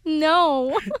drive?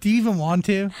 No. Do you even want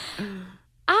to?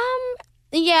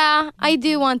 Yeah, I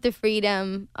do want the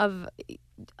freedom of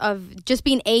just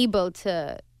being able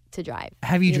to drive.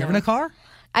 Have you driven a car?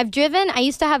 I've driven. I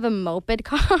used to have a moped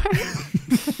car.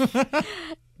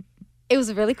 It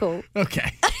was really cool.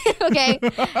 Okay. Okay,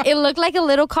 it looked like a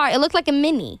little car. It looked like a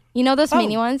mini. You know those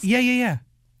mini ones? Yeah.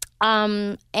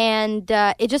 And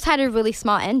it just had a really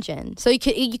small engine, so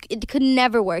it could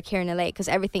never work here in LA because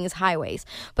everything is highways.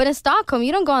 But in Stockholm,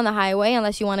 you don't go on the highway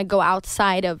unless you want to go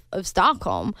outside of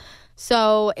Stockholm.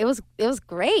 So it was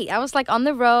great. I was like on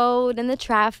the road in the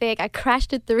traffic. I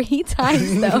crashed it 3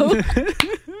 times though.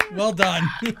 Well done.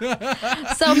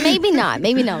 So maybe not.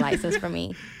 Maybe no license for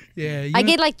me. Yeah. I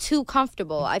get like too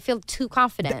comfortable. I feel too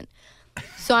confident.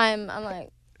 So I'm like,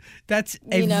 That's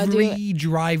you know, every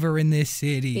driver in this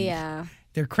city. yeah,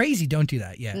 They're crazy. Don't do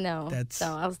that. Yeah. no. That's So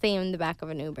I'll stay in the back of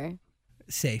an Uber.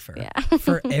 safer Yeah.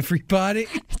 for everybody.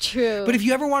 True. But if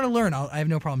you ever want to learn, I have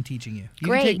no problem teaching you. You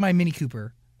Great. can take my Mini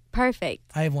Cooper. Perfect.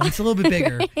 I have one. It's a little bit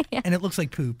bigger, and it looks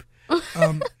like poop.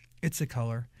 It's a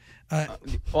color.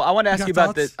 Well, I want to ask got you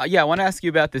about thoughts? this. I want to ask you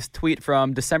about this tweet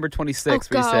from December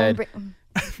 26th, where you God.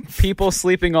 said, "People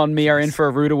sleeping on me are in for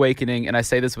a rude awakening," and I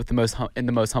say this with the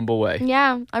most humble way.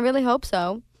 Yeah, I really hope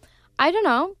so. I don't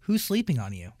know. Who's sleeping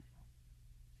on you?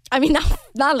 I mean,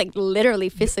 not like literally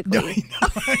physically.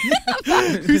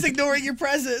 Who's ignoring your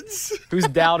presence? Who's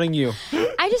doubting you?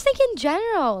 I just think in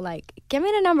general, like, give me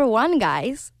the number one,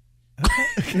 guys.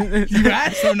 You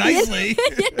asked so nicely.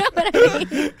 You know what I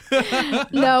mean?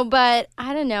 No, but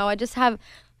I don't know. I just have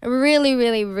really,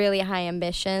 really, really high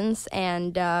ambitions,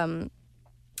 and I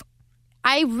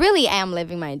really am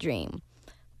living my dream.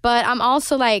 But I'm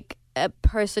also like a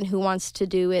person who wants to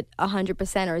do it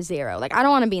 100% or 0. Like, I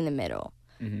don't want to be in the middle.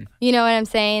 Mm-hmm. You know what I'm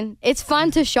saying? It's fun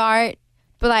to chart,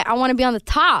 but like I want to be on the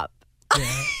top.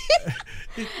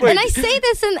 And I say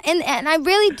this and I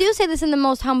really do say this in the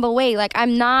most humble way. Like,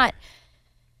 I'm not.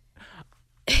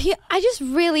 I just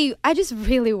really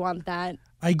want that.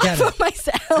 I get for it.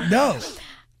 myself. No.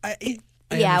 I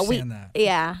Yeah, understand that.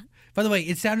 Yeah. By the way,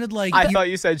 it sounded like I thought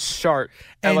you said shart,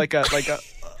 and And- like a.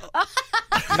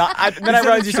 Then I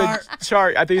realized you said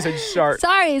chart. I think you said shart.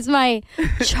 Sorry, it's my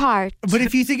chart. But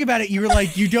if you think about it, you were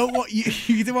like, you don't want you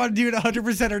either want to do it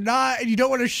 100% or not, and you don't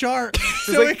want to sharp.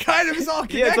 So like- it kind of is all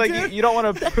connected. Yeah, it's like you don't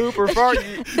want to poop or fart.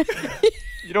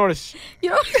 You don't want to. You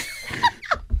know.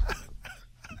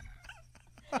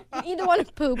 You either want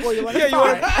to poop or you want to Yeah,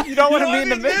 fart. you don't want to be in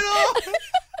the middle.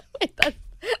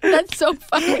 That's so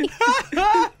funny.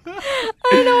 I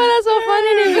don't know why that's so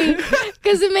funny to me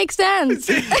because it makes sense.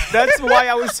 That's why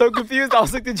I was so confused. I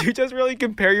was like, did you just really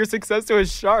compare your success to a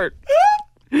shart?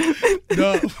 No.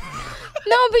 No, but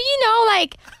you know,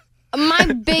 like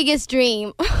my biggest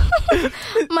dream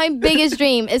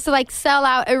is to like sell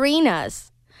out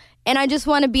arenas, and I just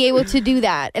want to be able to do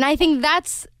that. And I think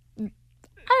that's, I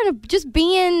don't know, just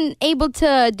being able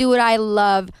to do what I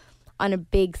love on a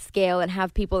big scale and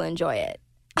have people enjoy it.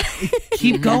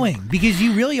 Keep going because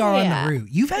you really are Yeah. on the route.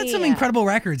 You've had some Yeah. incredible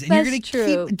records, and That's you're going to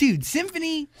true. keep, dude.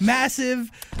 Symphony, massive.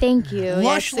 Thank you.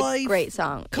 Lush It's a Life. great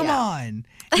song. Come Yeah. on,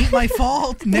 Ain't my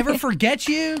fault. Never forget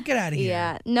you. Get out of here.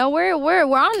 Yeah. No, we're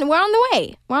on the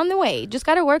way. We're on the way. Just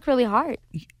got to work really hard.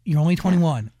 You're only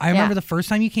 21. I remember the first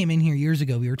time you came in here years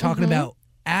ago. We were talking about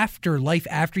after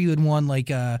you had won like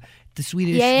the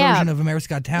Swedish version of America's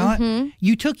Got Talent.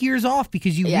 You took years off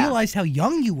because you realized how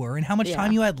young you were and how much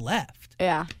time you had left.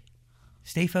 Yeah.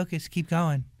 Stay focused. Keep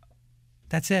going.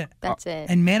 That's it. That's it.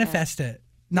 And manifest it.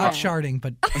 Not sharding,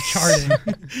 but charting.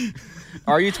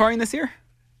 Are you touring this year?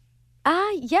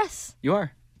 Yes. You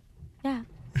are. Yeah.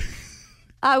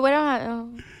 We don't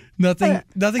have.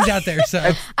 Nothing's out there.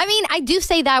 So I mean, I do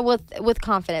say that with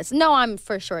confidence. No, I'm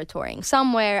for sure touring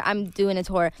somewhere. I'm doing a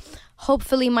tour.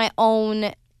 Hopefully, my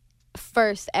own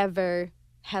first ever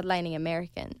headlining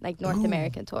American, like North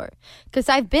American tour. Because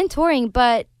I've been touring,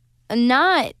 but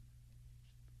not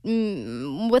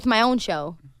with my own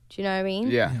show. Do you know what I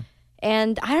mean? Yeah.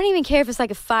 And I don't even care if it's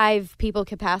like a 5 people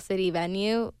capacity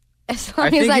venue. As long I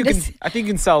think as you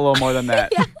can sell a little more than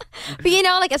that. Yeah. But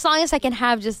like as long as I can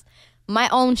have just my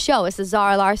own show. It's a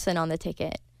Zara Larsson on the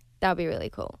ticket. That would be really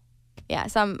cool. Yeah.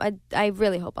 So I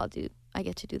really hope I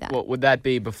get to do that. Well, would that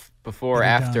be before or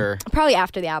after? Probably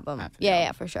after the album.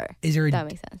 Yeah, for sure. Is there that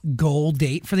makes sense. Goal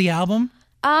date for the album?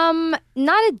 Not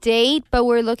a date, but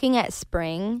we're looking at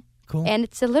spring. Cool. And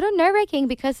it's a little nerve-wracking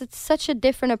because it's such a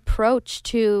different approach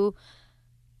to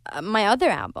my other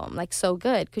album, like So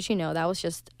Good, because that was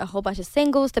just a whole bunch of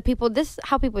singles. This is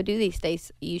how people do these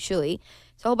days usually.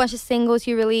 So a whole bunch of singles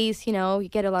you release, you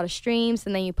get a lot of streams,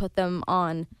 and then you put them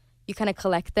on, you kind of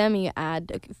collect them, and you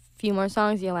add a few more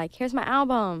songs. You're like, here's my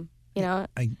album,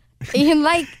 like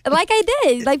I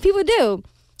did, like people do.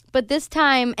 But this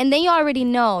time, and then you already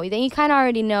know, then you kind of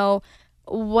already know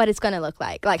what it's going to look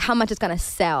like how much it's going to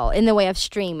sell in the way of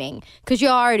streaming, because you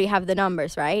already have the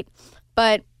numbers, right?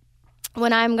 But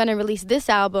when I'm going to release this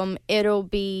album, it'll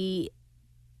be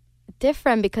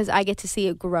different because I get to see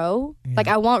it grow. Yeah. Like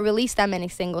I won't release that many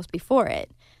singles before it.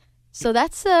 So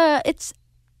that's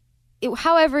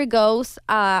however it goes,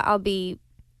 I'll be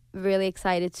really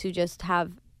excited to just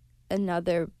have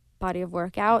another body of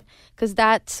work out, because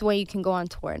that's when you can go on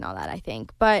tour and all that, I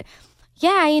think. But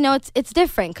yeah, it's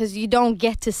different because you don't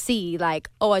get to see like,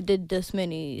 oh, I did this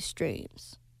many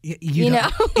streams.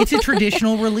 It's a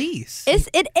traditional release.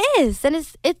 It is, and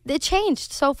it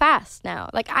changed so fast now.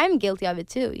 Like I'm guilty of it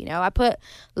too. I put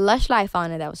Lush Life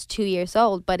on it that was 2 years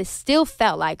old, but it still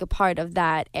felt like a part of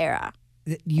that era.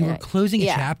 You were closing a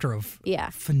chapter of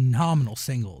phenomenal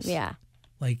singles. Yeah,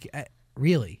 like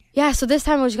really. Yeah. So this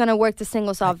time we're just gonna work the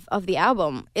singles of the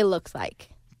album. It looks like.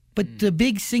 But the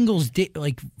big singles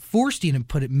forced you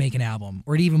to make an album,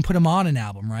 or to even put them on an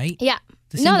album, right? Yeah.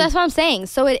 No, that's what I'm saying.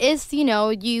 So it is,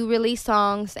 you release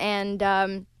songs,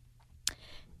 and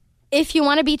if you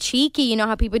want to be cheeky,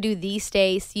 how people do these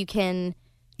days, you can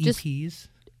just... EPs?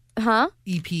 Huh?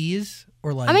 EPs?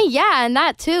 Or like... I mean, yeah, and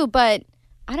that too, but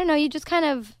I don't know, you just kind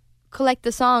of collect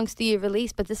the songs that you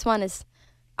release, but this one is...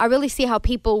 I really see how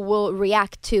people will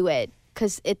react to it,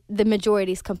 because the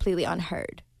majority is completely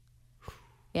unheard.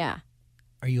 Yeah.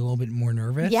 Are you a little bit more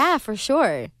nervous? Yeah, for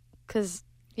sure. Because,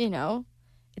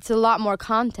 it's a lot more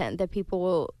content that people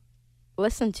will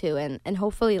listen to and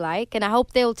hopefully like. And I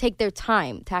hope they'll take their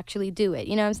time to actually do it.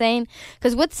 You know what I'm saying?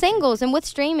 Because with singles and with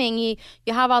streaming, you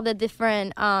have all the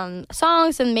different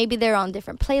songs, and maybe they're on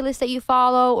different playlists that you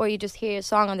follow, or you just hear a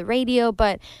song on the radio.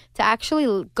 But to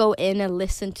actually go in and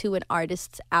listen to an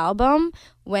artist's album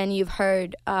when you've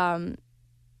heard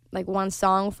like one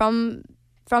song from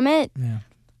it,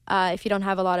 if you don't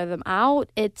have a lot of them out,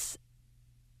 it's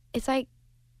like,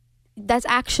 that's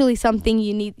actually something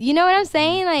you need. You know what I'm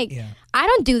saying? Like, I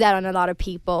don't do that on a lot of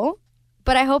people,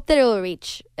 but I hope that it will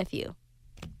reach a few.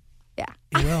 Yeah.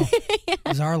 It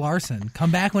will. Zara Larsson,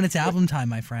 come back when it's album time,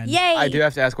 my friend. Yay. I do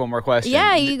have to ask one more question.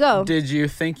 Yeah, you go. Did you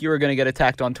think you were going to get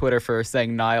attacked on Twitter for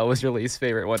saying Niall was your least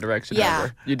favorite One Direction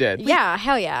member? You did? Yeah,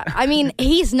 hell yeah. I mean,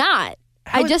 he's not.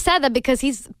 I just said that because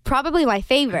he's probably my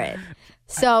favorite.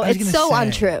 So it's so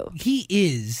untrue. He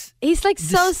is. He's like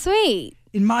so sweet.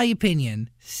 In my opinion,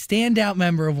 standout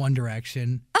member of One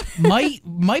Direction.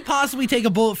 Might possibly take a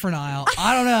bullet for Niall.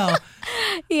 I don't know.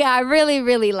 Yeah, I really,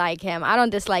 really like him. I don't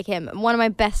dislike him. One of my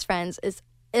best friends is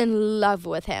in love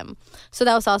with him. So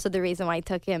that was also the reason why I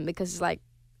took him, because like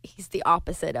he's the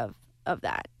opposite of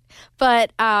that.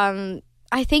 But I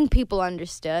think people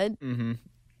understood. Mm-hmm.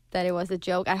 That it was a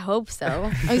joke. I hope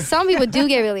so. I mean, some people do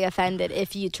get really offended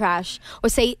if you trash or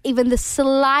say even the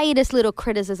slightest little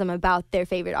criticism about their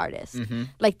favorite artist. Mm-hmm.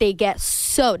 Like they get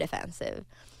so defensive.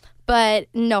 But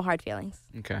no hard feelings.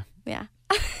 Okay. Yeah.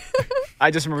 I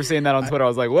just remember seeing that on Twitter. I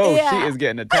was like, whoa, she is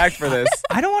getting attacked for this.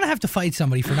 I don't want to have to fight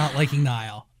somebody for not liking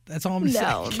Niall. That's all I'm going to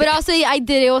No, say. but also I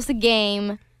did. It was a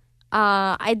game.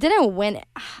 I didn't win.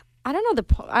 I don't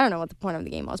know I don't know what the point of the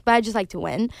game was, but I just like to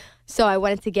win. So I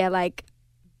wanted to get like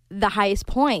the highest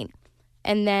point,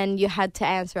 and then you had to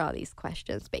answer all these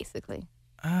questions basically.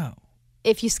 Oh.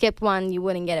 If you skipped one, you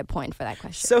wouldn't get a point for that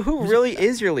question. So who really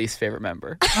is your least favorite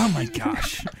member? Oh my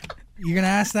gosh. You're going to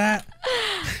ask that?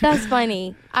 That's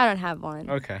funny. I don't have one.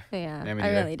 Okay. Yeah, Yeah, me I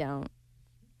neither. really don't.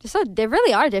 So they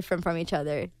really are different from each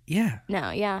other. Yeah. No,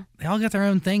 yeah, They all got their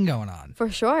own thing going on. for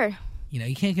sure. You know,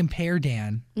 you can't compare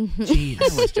Dan. Mm-hmm. Jeez.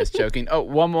 I was just joking. Oh,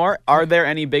 one more. Are there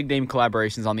any big name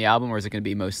collaborations on the album, or is it going to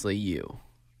be mostly you?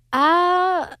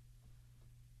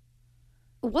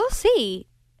 We'll see.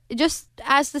 Just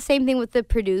as the same thing with the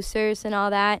producers and all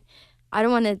that. I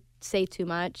don't want to say too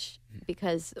much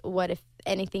because what if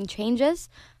anything changes?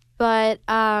 But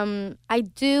I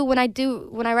do when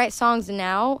I write songs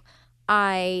now,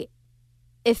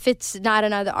 if it's not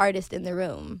another artist in the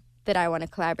room that I want to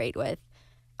collaborate with,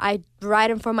 I write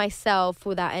them for myself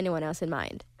without anyone else in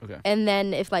mind. Okay. And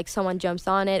then if like someone jumps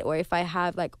on it, or if I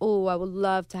have like, oh, I would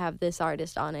love to have this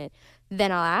artist on it,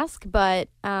 then I'll ask. But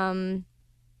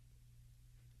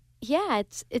yeah,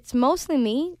 it's mostly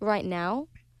me right now,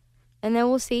 and then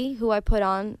we'll see who I put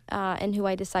on and who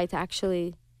I decide to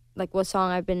actually like what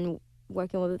song I've been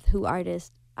working with who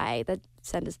artist. That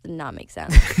sentence did not make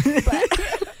sense.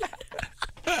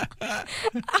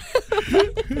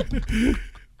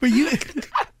 But you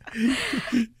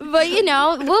But you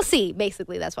know, we'll see.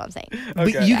 Basically, that's what I'm saying. but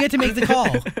you get to make the call.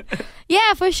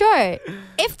 Yeah, for sure.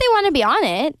 If they want to be on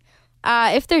it,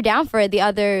 if they're down for it, the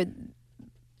other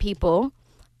people.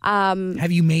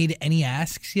 Have you made any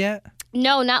asks yet?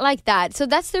 No, not like that. So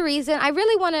that's the reason I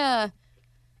really want to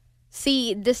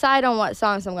decide on what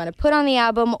songs I'm going to put on the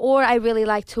album, or I really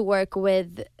like to work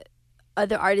with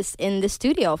other artists in the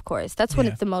studio, of course. That's when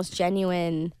Yeah. it's the most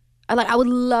genuine. I would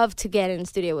love to get in the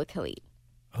studio with Khalid.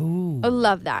 Oh. I would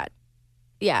love that.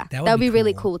 Yeah, That that would would be be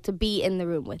really cool. cool to be in the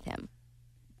room with him.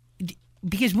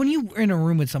 Because when you're in a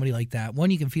room with somebody like that,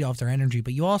 one, you can feed off their energy,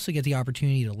 but you also get the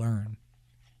opportunity to learn.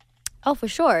 Oh, for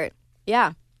sure.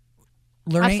 Yeah,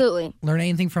 absolutely. Learn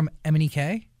anything from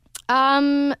MNEK?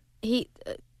 He.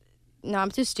 No,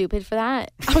 I'm too stupid for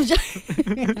that. I'm just.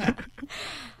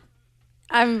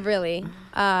 I'm really.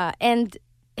 And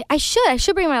I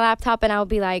should bring my laptop and I'll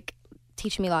be like,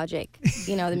 teach me Logic,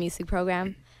 the music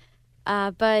program.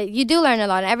 But you do learn a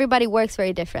lot, and everybody works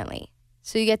very differently,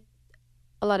 so you get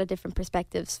a lot of different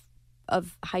perspectives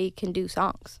of how you can do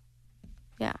songs.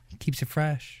 Yeah. Keeps it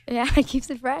fresh. Yeah, it keeps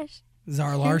it fresh.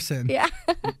 Zara Larson. Yeah.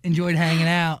 Enjoyed hanging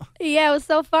out. Yeah, it was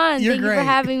so fun. You're Thank you great. for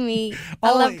having me.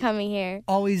 I love coming here.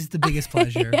 Always the biggest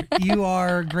pleasure. You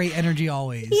are great energy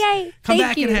always. Yay. Come Thank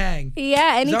back you. and hang.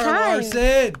 Yeah, anytime. Zara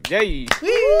Larson. Yay.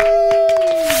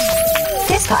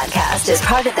 This podcast is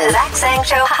part of the Zach Sang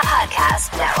Show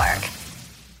Podcast Network.